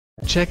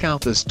Check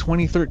out this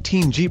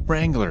 2013 Jeep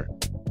Wrangler.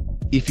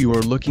 If you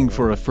are looking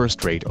for a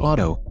first-rate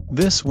auto,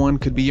 this one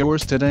could be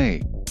yours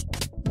today.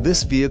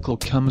 This vehicle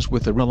comes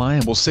with a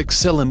reliable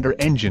 6-cylinder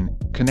engine,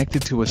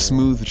 connected to a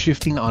smooth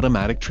shifting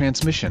automatic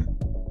transmission.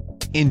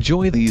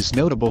 Enjoy these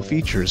notable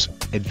features: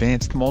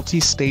 advanced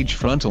multi-stage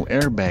frontal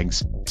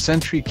airbags,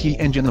 Sentry key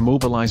engine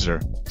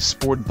immobilizer,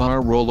 sport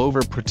bar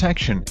rollover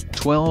protection,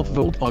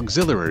 12-volt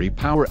auxiliary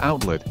power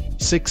outlet,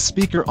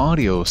 6-speaker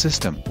audio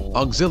system,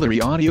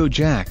 auxiliary audio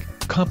jack,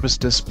 compass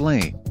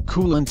display,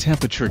 coolant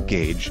temperature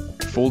gauge,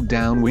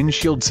 fold-down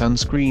windshield,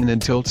 sunscreen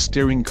and tilt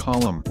steering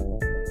column.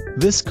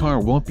 This car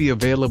won't be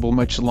available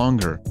much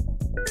longer.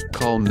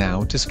 Call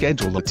now to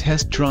schedule a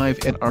test drive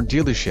at our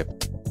dealership.